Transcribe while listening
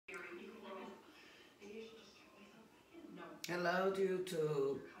Hello,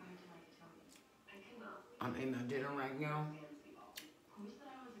 YouTube. I'm eating my dinner right now. You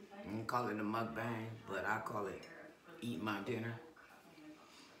can call it a mukbang, but I call it eat my dinner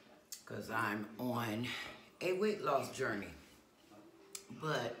because I'm on a weight loss journey.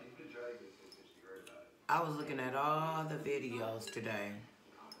 But I was looking at all the videos today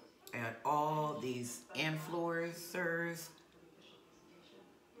and all these influencers.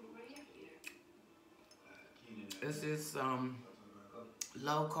 This is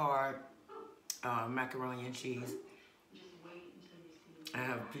low carb macaroni and cheese. I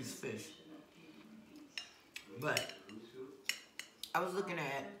have a piece of fish. But I was looking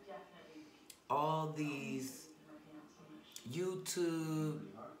at all these YouTube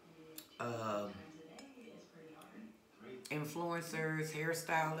influencers,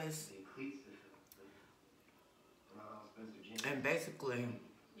 hairstylists, and basically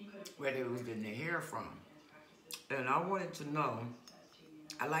where they was getting their hair from. And I wanted to know,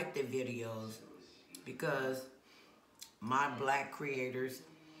 I like their videos because my black creators,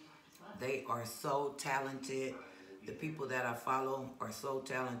 they are so talented. The people that I follow are so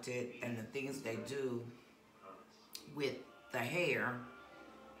talented, and the things they do with the hair,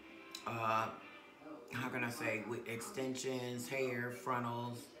 how can I say, with extensions, hair,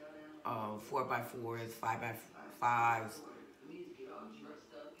 frontals, 4x4s, 5x5s,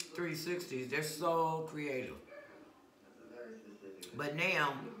 360s, they're so creative. But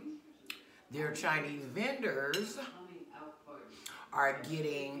now, their Chinese vendors are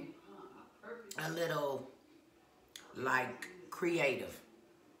getting a little, like, creative.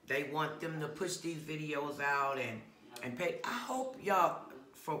 They want them to push these videos out and pay. I hope y'all,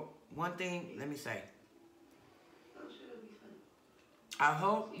 for one thing, let me say, I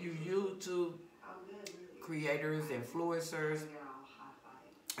hope you YouTube creators, influencers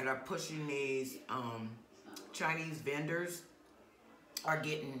that are pushing these Chinese vendors are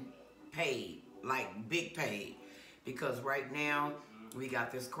getting paid, like big paid. Because right now, we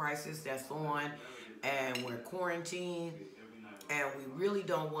got this crisis that's on, and we're quarantined, and we really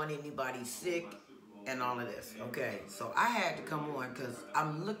don't want anybody sick and all of this, okay? So I had to come on because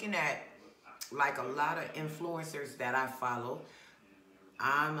I'm looking at like a lot of influencers that I follow.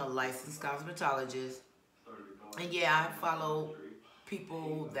 I'm a licensed cosmetologist, and yeah, I follow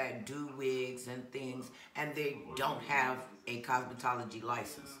people that do wigs and things, and they don't have a cosmetology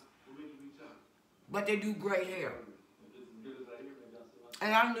license, but they do great hair.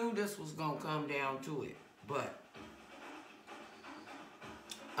 And I knew this was gonna come down to it, but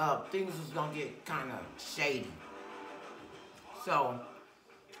things was gonna get kind of shady. So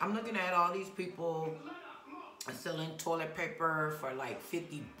I'm looking at all these people selling toilet paper for like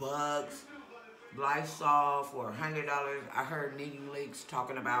 50 bucks, Lysol for $100. I heard Nene Leakes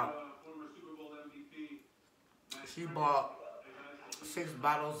talking about she bought 6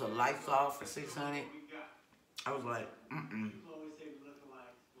 bottles of Lysol for $600. I was like, mm-mm.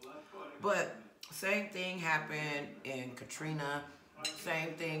 But same thing happened in Katrina.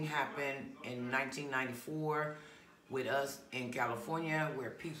 Same thing happened in 1994 with us in California,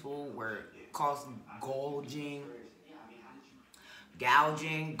 where people were cost gouging,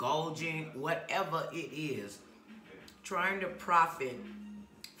 whatever it is, trying to profit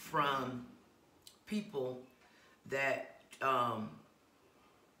from people that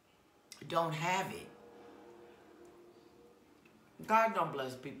don't have it. God don't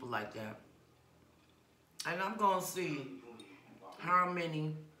bless people like that. And I'm going to see how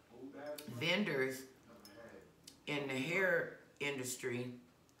many vendors in the hair industry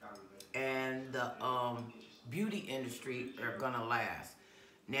and the beauty industry are going to last.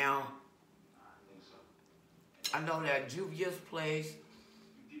 Now, I know that Juvia's Place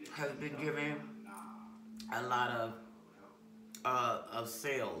has been giving a lot of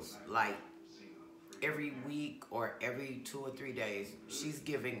sales, like every week or every 2 or 3 days. She's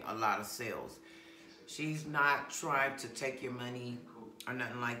giving a lot of sales. She's not trying to take your money or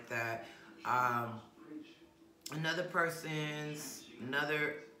nothing like that. Another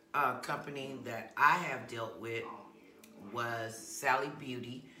company that I have dealt with was Sally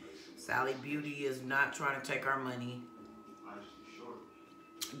Beauty. Sally Beauty is not trying to take our money,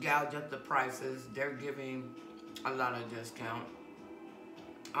 gouge up the prices. They're giving a lot of discount.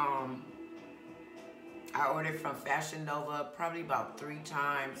 I ordered from Fashion Nova probably about 3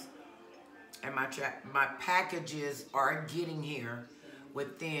 times, and my packages are getting here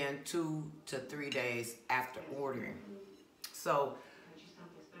within 2 to 3 days after ordering. So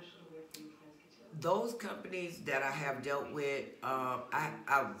those companies that I have dealt with,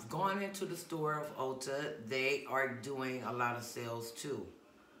 I've gone into the store of Ulta. They are doing a lot of sales too.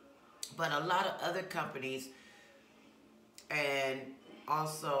 But a lot of other companies, and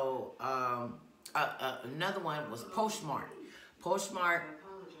also another one was Postmark. Postmark,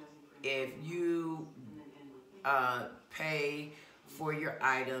 if you pay for your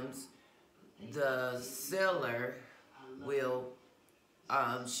items, the seller will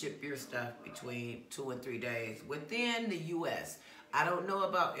ship your stuff between 2 and 3 days within the U.S. I don't know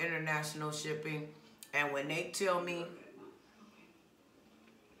about international shipping, and when they tell me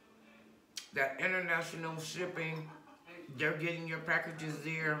that international shipping, they're getting your packages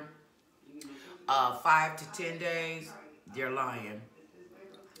there 5 to 10 days, they're lying.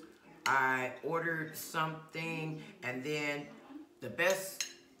 I ordered something, and then the best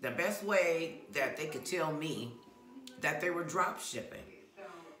way that they could tell me that they were drop shipping.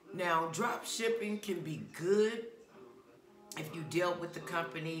 Now, drop shipping can be good if you dealt with the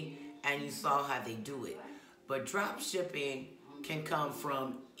company and you saw how they do it. But drop shipping can come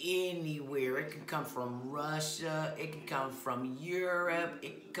from anywhere. It can come from Russia. It can come from Europe.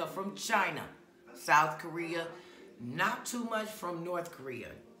 It can come from China, South Korea. Not too much from North Korea.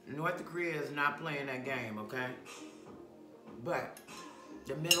 North Korea is not playing that game, okay? But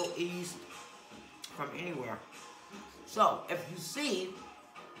the Middle East, from anywhere. So if you see,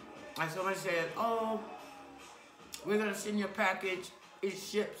 like somebody said, oh, we're going to send you a package, it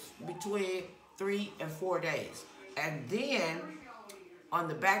ships between 3 and 4 days. And then on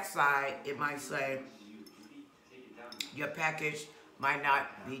the back side, it might say your package might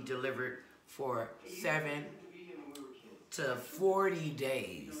not be delivered for 7 to 40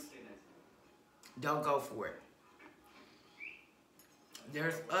 days. Don't go for it.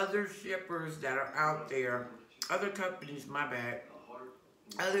 There's other shippers that are out there, other companies, my bad,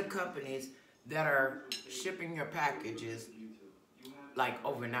 other companies that are shipping your packages like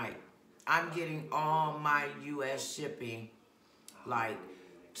overnight. I'm getting all my U.S. shipping like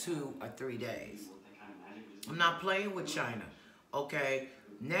 2 or 3 days. I'm not playing with China, okay?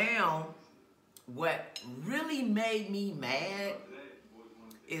 Now, what really made me mad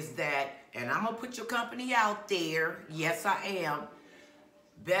is that, and I'm going to put your company out there, yes I am,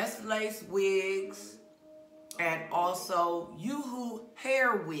 Best Lace Wigs and also Yoo-Hoo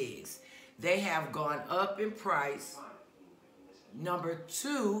hair wigs. They have gone up in price. Number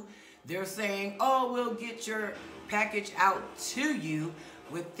 2, they're saying, oh, we'll get your package out to you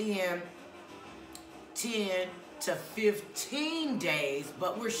within 10 to 15 days,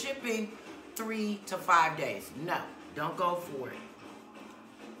 but we're shipping 3 to 5 days. No, don't go for it.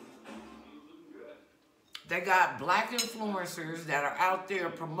 They got black influencers that are out there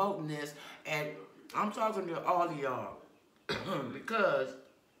promoting this, and I'm talking to all of y'all because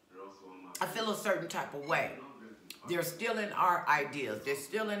I feel a certain type of way. They're stealing our ideas. They're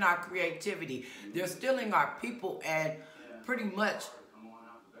stealing our creativity. They're stealing our people, and pretty much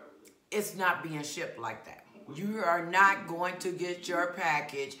it's not being shipped like that. You are not going to get your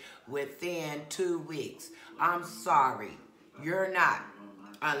package within 2 weeks. I'm sorry. You're not.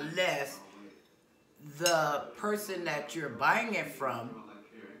 Unless the person that you're buying it from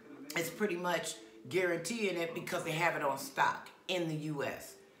is pretty much guaranteeing it because they have it on stock in the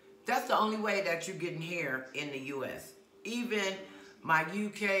U.S. That's the only way that you're getting here in the U.S. Even my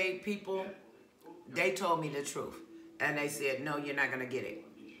UK people, they told me the truth. And they said, no, you're not going to get it.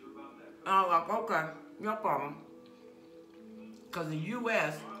 I'm like, okay, no problem. Because the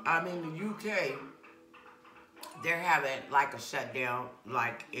U.S., I mean the UK, they're having like a shutdown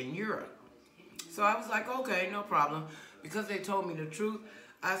like in Europe. So I was like, okay, no problem. Because they told me the truth,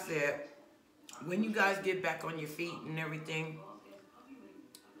 I said, when you guys get back on your feet and everything,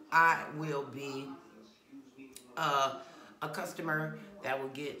 I will be a customer that will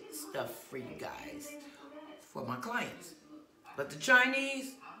get stuff for you guys, for my clients. But the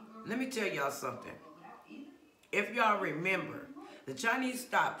Chinese, let me tell y'all something. If y'all remember, the Chinese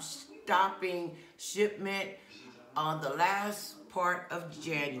stopping shipment on the last part of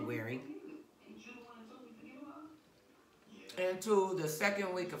January into the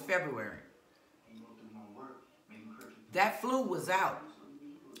second week of February. That flu was out.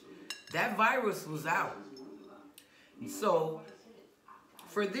 That virus was out. So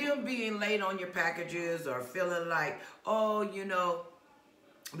for them being late on your packages or feeling like, oh, you know,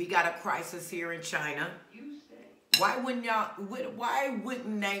 we got a crisis here in China, why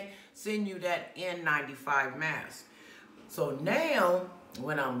wouldn't they send you that N95 mask? So now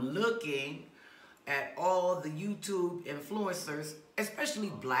when I'm looking at all the YouTube influencers,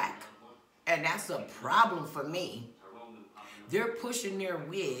 especially black, and that's a problem for me, they're pushing their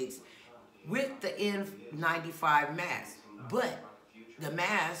wigs with the N95 mask. But the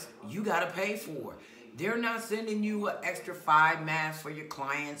mask, you got to pay for. They're not sending you an extra 5 masks for your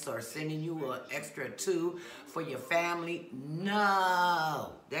clients or sending you an extra 2 for your family.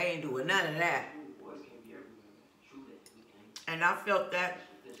 No, they ain't doing none of that. And I felt that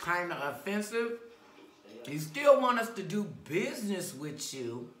kind of offensive. You still want us to do business with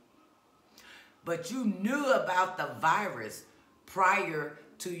you, but you knew about the virus prior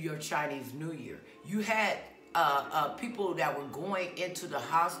to your Chinese New Year. You had people that were going into the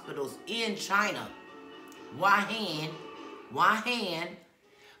hospitals in China, Wuhan,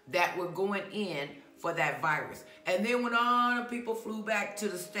 that were going in for that virus. And then when all the people flew back to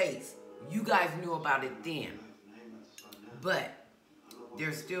the States, you guys knew about it then. But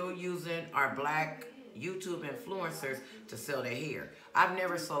they're still using our black YouTube influencers to sell their hair. I've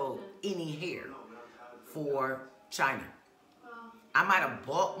never sold any hair for China. I might have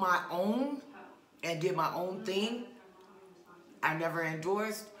bought my own and did my own thing. I never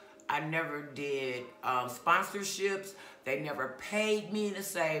endorsed. I never did sponsorships. They never paid me to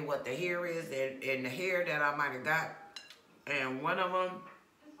say what the hair is and the hair that I might have got. And one of them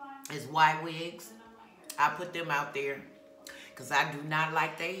is Y Wigs. I put them out there because I do not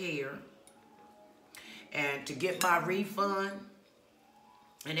like their hair. And to get my refund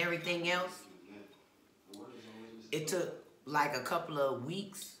and everything else, it took like a couple of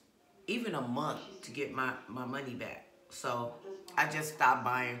weeks, even a month, to get my money back. So I just stopped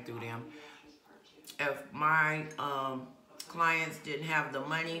buying through them. If my clients didn't have the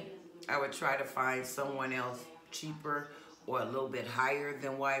money, I would try to find someone else cheaper or a little bit higher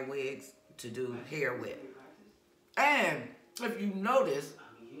than Y Wigs to do hair with. And if you notice,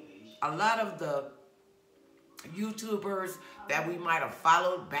 a lot of the YouTubers that we might have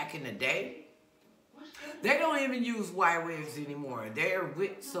followed back in the day, they don't even use Y Wigs anymore. They're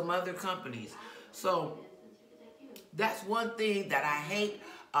with some other companies. So that's one thing that I hate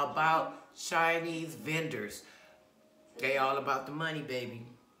about Chinese vendors. They all about the money, baby.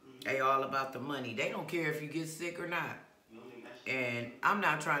 They all about the money. They don't care if you get sick or not. And I'm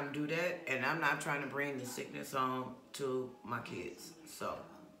not trying to do that. And I'm not trying to bring the sickness on to my kids. So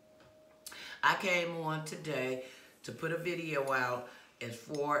I came on today to put a video out as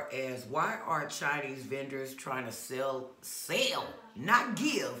far as why are Chinese vendors trying to sell, not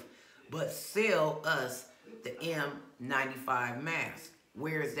give, but sell us the N95 mask.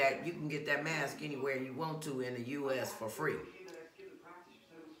 Where is that? You can get that mask anywhere you want to in the U.S. for free.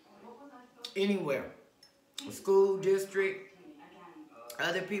 Anywhere. A school district,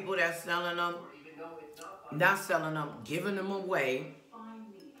 other people that's selling them, not selling them, giving them away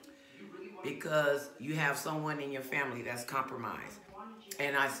because you have someone in your family that's compromised.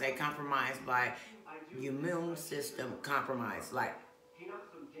 And I say compromised by immune system compromised, like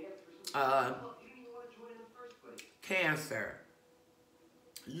cancer,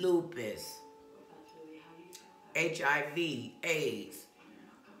 lupus, HIV, AIDS.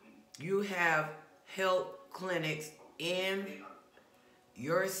 You have health clinics in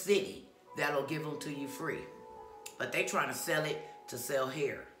your city that'll give them to you free. But they trying to sell it to sell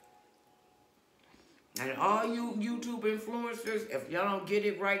hair. And all you YouTube influencers, if y'all don't get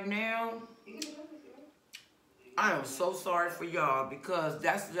it right now, I am so sorry for y'all, because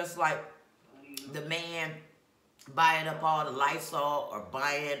that's just like the man buying up all the Lysol or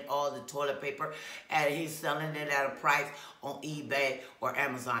buying all the toilet paper and he's selling it at a price on eBay or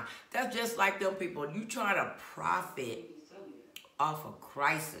Amazon. That's just like them people. You try to profit off a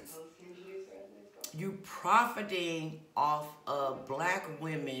crisis. You profiting off of black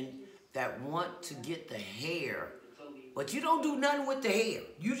women that want to get the hair, but you don't do nothing with the hair.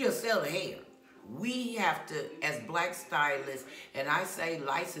 You just sell the hair. We have to, as black stylists, and I say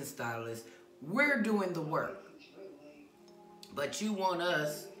licensed stylists, we're doing the work. But you want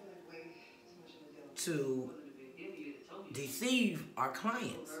us to deceive our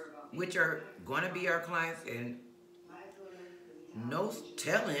clients, which are going to be our clients, and no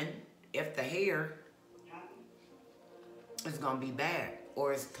telling if the hair is going to be bad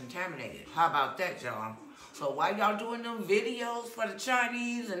or it's contaminated. How about that, y'all? So why y'all doing them videos for the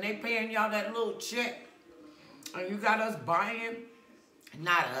Chinese and they paying y'all that little check and you got us buying?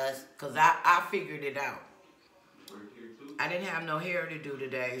 Not us, because I figured it out. I didn't have no hair to do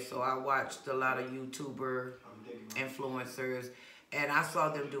today, so I watched a lot of YouTuber influencers, and I saw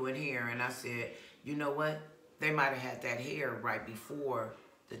them doing hair, and I said, you know what? They might have had that hair right before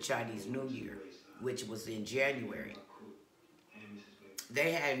the Chinese New Year, which was in January.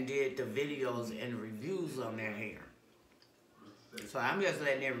 They hadn't did the videos and reviews on their hair. So I'm just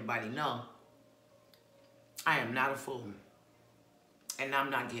letting everybody know I am not a fool, and I'm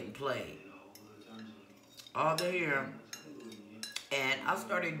not getting played. All the hair. And I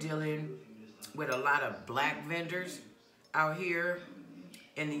started dealing with a lot of black vendors out here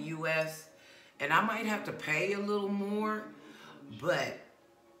in the U.S. And I might have to pay a little more, but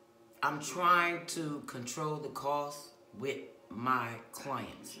I'm trying to control the cost with my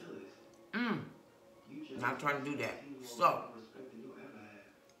clients. Not trying to do that. So,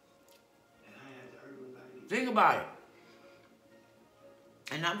 think about it.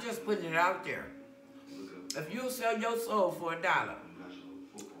 And I'm just putting it out there. If you sell your soul for $1,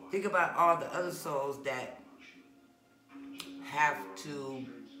 think about all the other souls that have to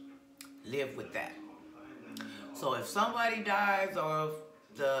live with that. So if somebody dies of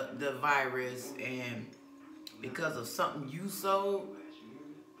the virus and because of something you sold,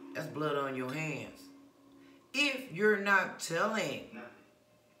 that's blood on your hands. If you're not telling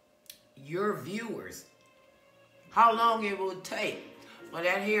your viewers how long it will take for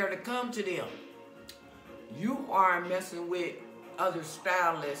that hair to come to them, you are messing with other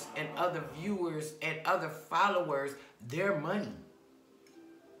stylists and other viewers and other followers their money.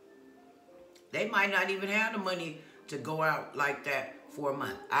 They might not even have the money to go out like that for a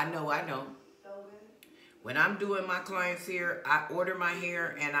month. I know. When I'm doing my clients' hair, I order my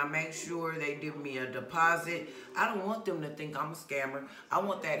hair and I make sure they give me a deposit. I don't want them to think I'm a scammer. I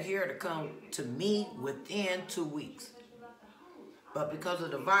want that hair to come to me within 2 weeks. But because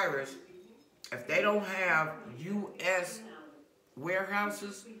of the virus, if they don't have U.S.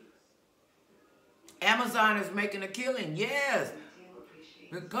 warehouses, Amazon is making a killing, yes.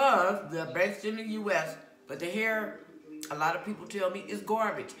 Because they're based in the U.S., but the hair, a lot of people tell me, is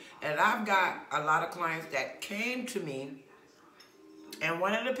garbage. And I've got a lot of clients that came to me, and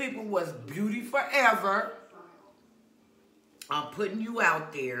one of the people was Beauty Forever. I'm putting you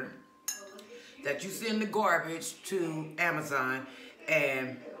out there that you send the garbage to Amazon,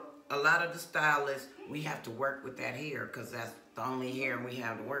 and a lot of the stylists, we have to work with that hair because that's the only hair we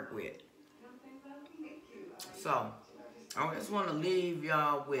have to work with. So, I just want to leave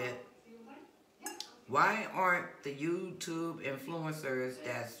y'all with, why aren't the YouTube influencers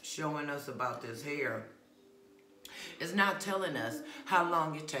that's showing us about this hair is not telling us how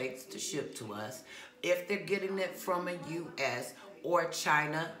long it takes to ship to us, if they're getting it from a U.S. or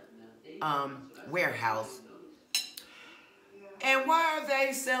China warehouse? And why are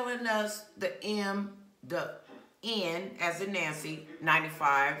they selling us the N as in Nancy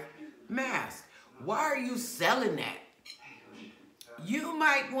 95 mask? Why are you selling that? You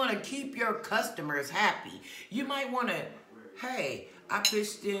might want to keep your customers happy. You might want to, hey, I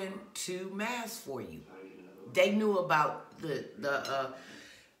pitched in 2 masks for you. They knew about they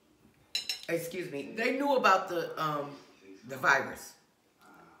knew about the virus.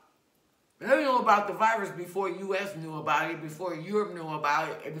 They knew about the virus before U.S. knew about it, before Europe knew about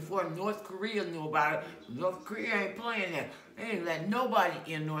it, and before North Korea knew about it. North Korea ain't playing that. They ain't letting nobody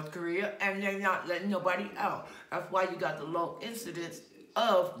in North Korea, and they're not letting nobody out. That's why you got the low incidence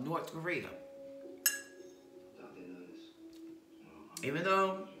of North Korea. Even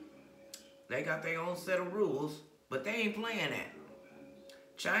though they got their own set of rules, but they ain't playing that.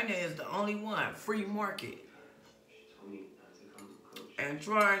 China is the only one, free market, and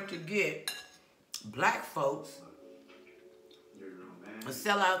trying to get black folks to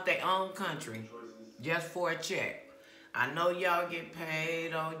sell out their own country just for a check. I know y'all get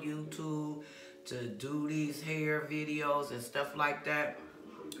paid on YouTube to do these hair videos and stuff like that,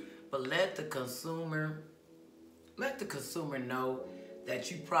 but let the consumer know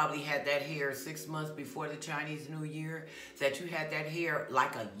that you probably had that hair 6 months before the Chinese New Year, that you had that hair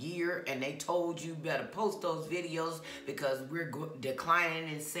like a year, and they told you better post those videos because we're declining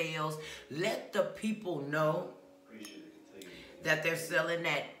in sales. Let the people know that they're selling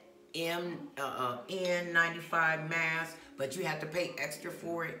that N95 mask, but you have to pay extra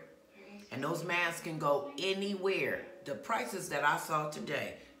for it. And those masks can go anywhere. The prices that I saw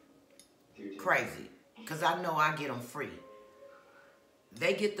today, crazy, because I know I get them free.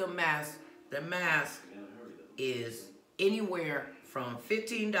 They get the mask. The mask is anywhere from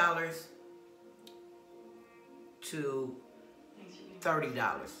 $15 to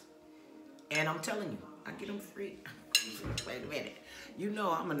 $30. And I'm telling you, I get them free. Wait a minute. You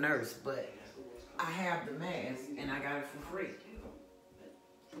know I'm a nurse, but I have the mask and I got it for free.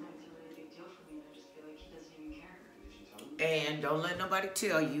 And don't let nobody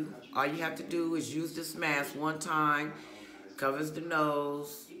tell you. All you have to do is use this mask one time. Covers the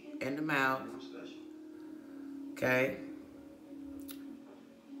nose and the mouth. Okay.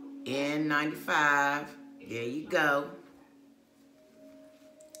 N95. There you go.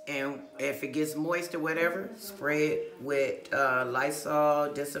 And if it gets moist or whatever, spray it with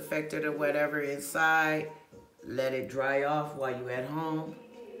Lysol, disinfectant or whatever inside. Let it dry off while you're at home.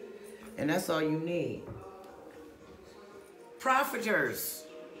 And that's all you need. Profiteers.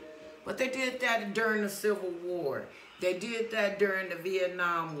 But they did that during the Civil War. They did that during the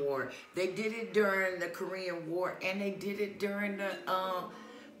Vietnam War. They did it during the Korean War, and they did it during the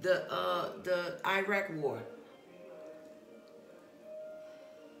Iraq War.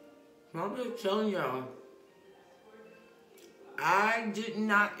 I'm just telling y'all, I did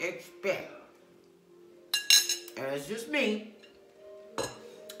not expect, and it's just me,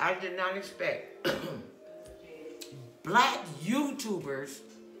 I did not expect black YouTubers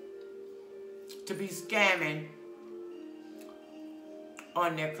to be scamming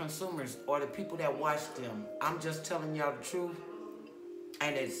on their consumers or the people that watch them. I'm just telling y'all the truth.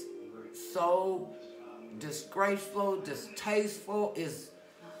 And it's so disgraceful, distasteful.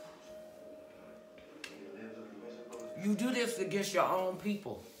 You do this against your own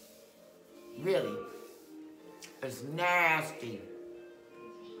people. Really. It's nasty.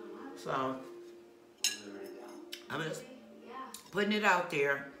 So, I'm just putting it out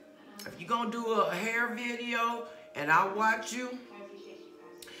there. If you're going to do a hair video and I watch you,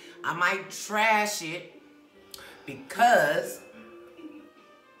 I might trash it because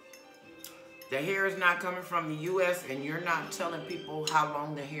the hair is not coming from the U.S. and you're not telling people how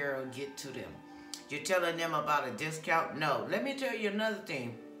long the hair will get to them. You're telling them about a discount? No. Let me tell you another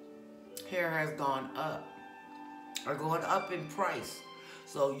thing. Hair has gone up or going up in price.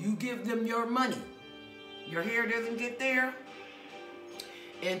 So you give them your money. Your hair doesn't get there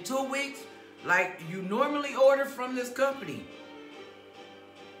in 2 weeks like you normally order from this company.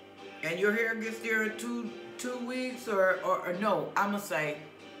 And your hair gets there in two weeks or no, I'm going to say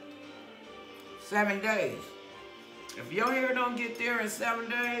 7 days. If your hair don't get there in 7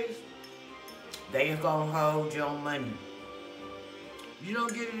 days, they ain't going to hold your money. You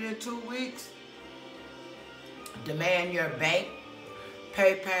don't get it in 2 weeks, demand your bank,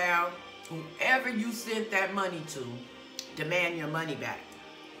 PayPal, whoever you sent that money to, demand your money back.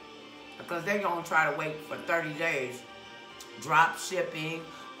 Because they're going to try to wait for 30 days, drop shipping,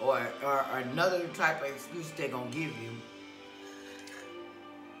 or another type of excuse they're going to give you.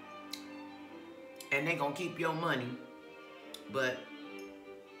 And they're going to keep your money. But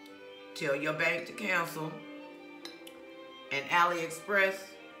tell your bank to cancel. And AliExpress,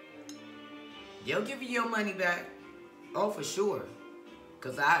 they'll give you your money back. Oh, for sure.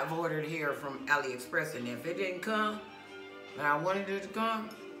 Because I've ordered hair from AliExpress, and if it didn't come, and I wanted it to come,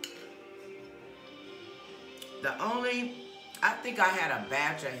 I think I had a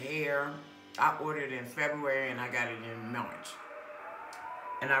batch of hair. I ordered it in February and I got it in March.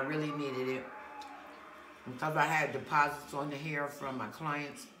 And I really needed it because I had deposits on the hair from my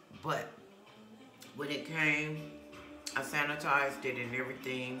clients. But when it came, I sanitized it and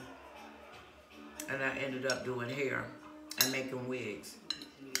everything. And I ended up doing hair and making wigs.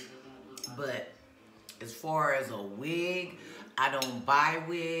 But as far as a wig, I don't buy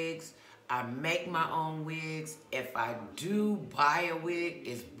wigs. I make my own wigs. If I do buy a wig,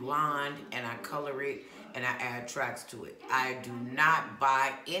 it's blonde and I color it and I add tracks to it. I do not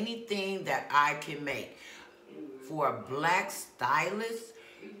buy anything that I can make. For a black stylist,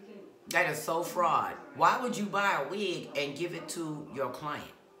 that is so fraud. Why would you buy a wig and give it to your client?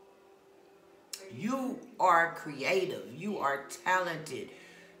 You are creative. You are talented.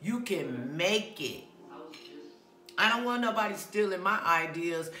 You can make it. I don't want nobody stealing my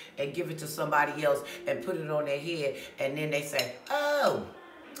ideas and give it to somebody else and put it on their head. And then they say, oh,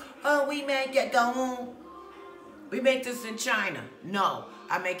 we make it, go on. We make this in China. No,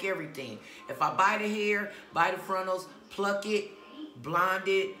 I make everything. If I buy the hair, buy the frontals, pluck it, blonde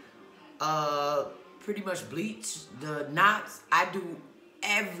it, pretty much bleach the knots, I do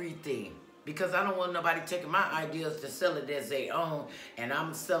everything. Because I don't want nobody taking my ideas to sell it as their own, and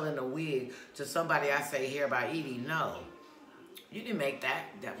I'm selling a wig to somebody I say hair by Edie. No, you didn't make that.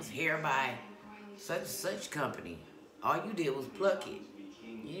 That was hair by such and such company. All you did was pluck it.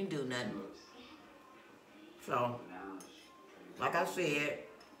 You didn't do nothing. So, like I said,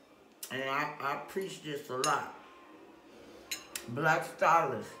 and I preach this a lot, black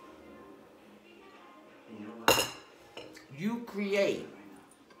stylists, you create.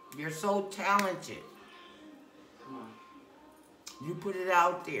 You're so talented. You put it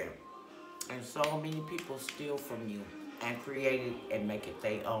out there. And so many people steal from you and create it and make it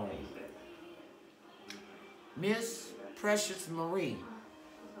their own. Miss Precious Marie.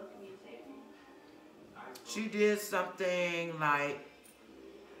 She did something like,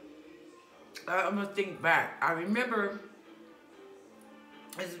 I'm going to think back. I remember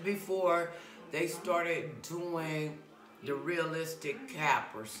this is before they started doing the realistic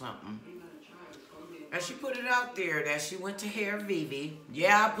cap or something. And she put it out there that she went to Hair Vivi.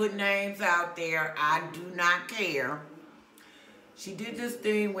 Yeah, I put names out there. I do not care. She did this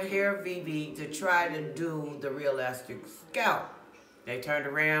thing with Hair Vivi to try to do the realistic scalp. They turned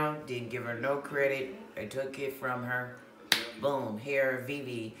around, didn't give her no credit. They took it from her. Boom, Hair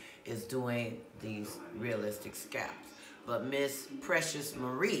Vivi is doing these realistic scalps. But Miss Precious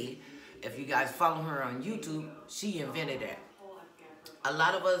Marie, if you guys follow her on YouTube, she invented that. A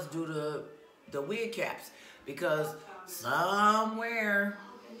lot of us do the wig caps because somewhere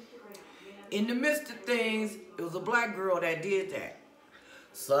in the midst of things, it was a black girl that did that.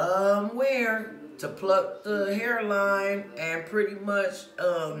 Somewhere to pluck the hairline and pretty much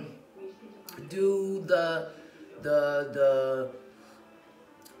do the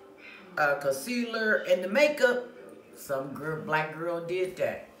concealer and the makeup. Some black girl did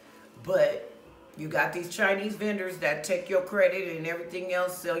that. But you got these Chinese vendors that take your credit and everything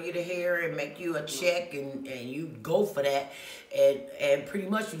else, sell you the hair and make you a check, and you go for that. And pretty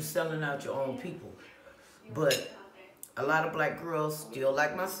much you selling out your own people. But a lot of black girls, still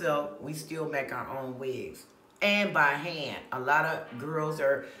like myself, we still make our own wigs. And by hand. A lot of girls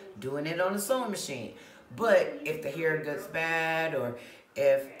are doing it on the sewing machine. But if the hair gets bad, or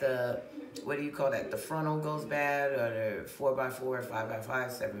if the, what do you call that, the frontal goes bad, or the 4x4, 5x5,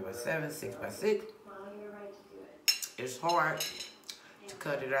 7x7, 6x6, it's hard to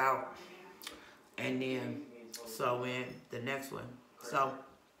cut it out and then sew in the next one. So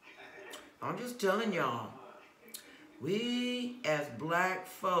I'm just telling y'all, we as black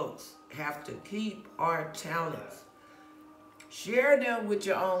folks have to keep our talents. Share them with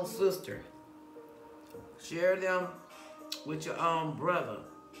your own sister. Share them with your own brother.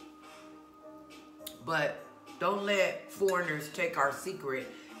 But don't let foreigners take our secret,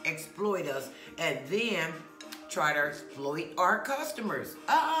 exploit us, and then try to exploit our customers.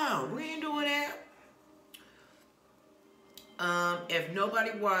 We ain't doing that. If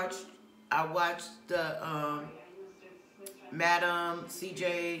nobody watched, I watched the Madam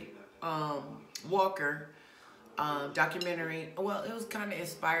C.J. Walker documentary. Well, it was kind of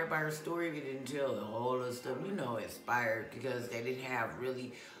inspired by her story. We didn't tell the whole of stuff, you know, inspired because they didn't have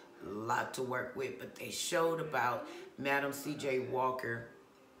really a lot to work with, but they showed about Madam C.J. Walker,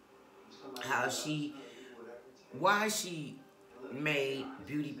 how why she made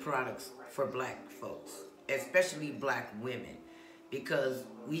beauty products for black folks, especially black women, because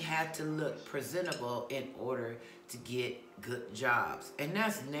we had to look presentable in order to get good jobs. And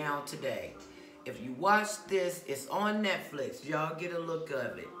that's now today. If you watch this, it's on Netflix. Y'all get a look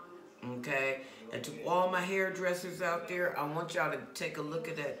of it, okay? And to all my hairdressers out there, I want y'all to take a look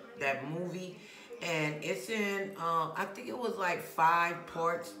at that movie. And it's in, I think it was like 4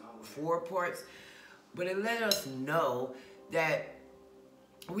 parts. But it let us know that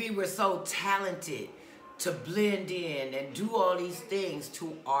we were so talented to blend in and do all these things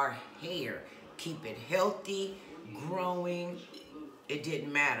to our hair. Keep it healthy, growing. It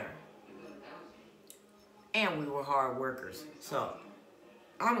didn't matter. And we were hard workers. So,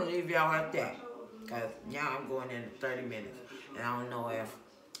 I'm going to leave y'all at that. Because now I'm going in 30 minutes. And I don't know if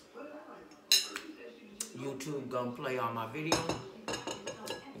YouTube going to play on my video.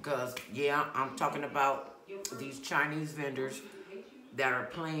 Because, yeah, I'm talking about these Chinese vendors that are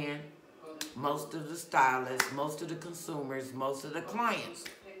playing most of the stylists, most of the consumers, most of the clients.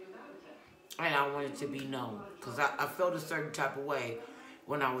 And I want it to be known. Because I felt a certain type of way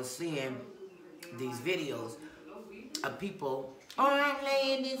when I was seeing these videos of people, oh, I'm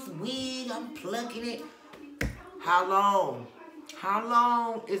laying this wig, I'm plucking it. How long? How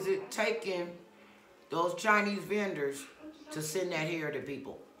long is it taking those Chinese vendors to send that hair to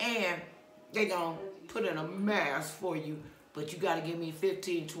people? And they gonna put in a mask for you, but you gotta give me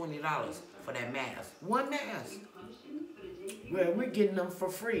 $15, $20 for that mask. One mask. Well, we're getting them for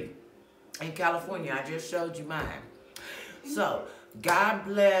free in California. I just showed you mine. So, God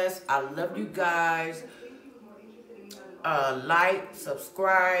bless. I love you guys. Like,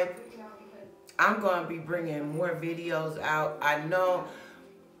 subscribe. I'm going to be bringing more videos out. I know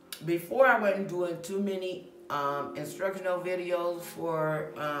before I wasn't doing too many instructional videos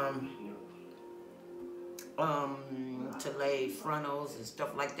for to lay frontals and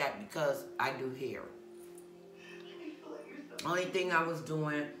stuff like that because I do hair. Only thing I was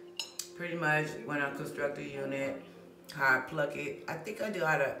doing pretty much when I construct a unit, how I pluck it. I think I did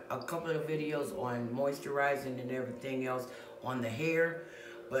a couple of videos on moisturizing and everything else on the hair,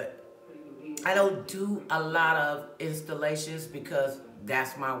 but I don't do a lot of installations because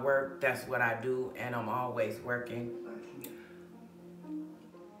that's my work, that's what I do, and I'm always working.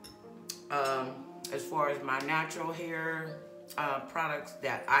 As far as my natural hair products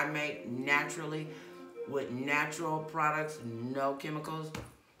that I make naturally, with natural products, no chemicals.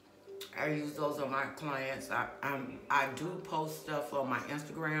 I use those on my clients. I do post stuff on my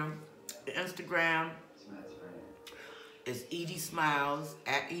Instagram. Instagram is Edie Smiles,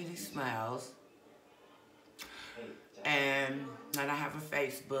 at Edie Smiles. And then I have a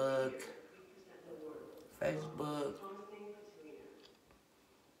Facebook.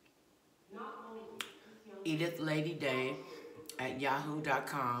 Edith Lady Day at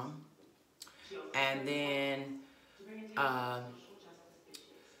yahoo.com. And then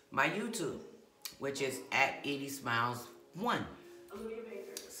my YouTube, which is at Edie Smiles 1.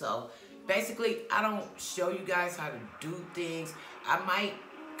 So basically, I don't show you guys how to do things. I might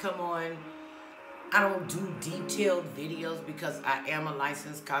come on. I don't do detailed videos because I am a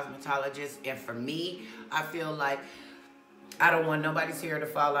licensed cosmetologist. And for me, I feel like I don't want nobody's hair to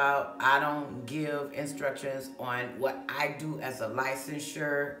fall out. I don't give instructions on what I do as a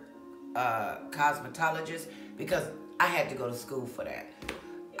licensure cosmetologist because I had to go to school for that.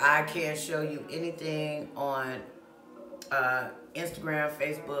 I can't show you anything on Instagram,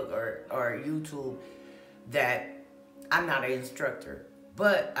 Facebook, or YouTube that I'm not an instructor.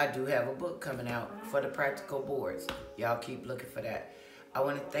 But I do have a book coming out for the practical boards. Y'all keep looking for that. I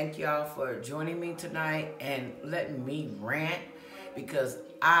want to thank y'all for joining me tonight and letting me rant because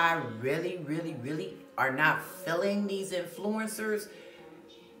I really, really, really are not feeling these influencers.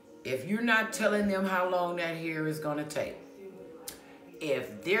 If you're not telling them how long that hair is going to take,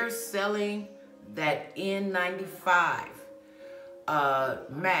 if they're selling that N95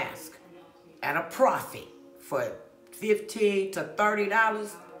 mask at a profit for $15 to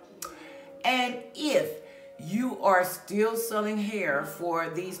 $30, and if you are still selling hair for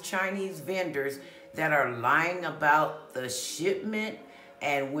these Chinese vendors that are lying about the shipment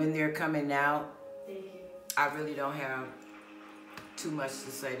and when they're coming out, I really don't have too much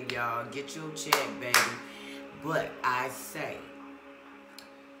to say to y'all. Get your check, baby. But I say,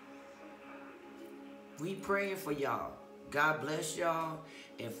 we praying for y'all. God bless y'all.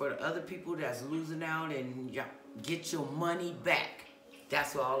 And for the other people that's losing out, and y'all get your money back.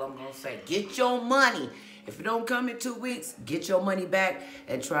 That's all I'm going to say. Get your money. If it don't come in 2 weeks, get your money back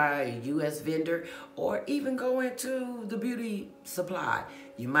and try a U.S. vendor or even go into the beauty supply.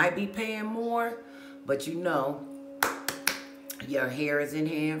 You might be paying more, but you know your hair is in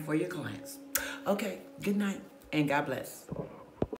hand for your clients. Okay, good night and God bless.